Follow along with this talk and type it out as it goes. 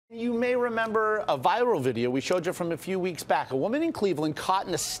You may remember a viral video we showed you from a few weeks back. A woman in Cleveland caught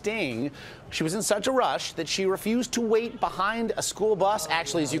in a sting. She was in such a rush that she refused to wait behind a school bus.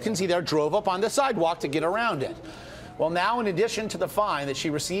 Actually, as you can see there, drove up on the sidewalk to get around it. Well, now, in addition to the fine that she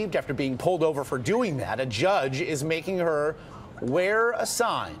received after being pulled over for doing that, a judge is making her wear a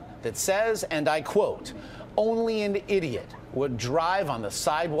sign that says, and I quote, "Only an idiot would drive on the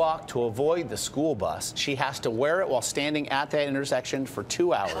sidewalk to avoid the school bus. She has to wear it while standing at that intersection for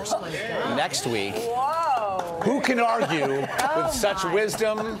 2 hours next week." Whoa. Who can argue with such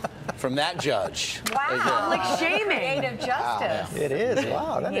wisdom from that judge? Wow. Like shaming. Creative justice. It is.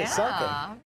 Wow, that is something.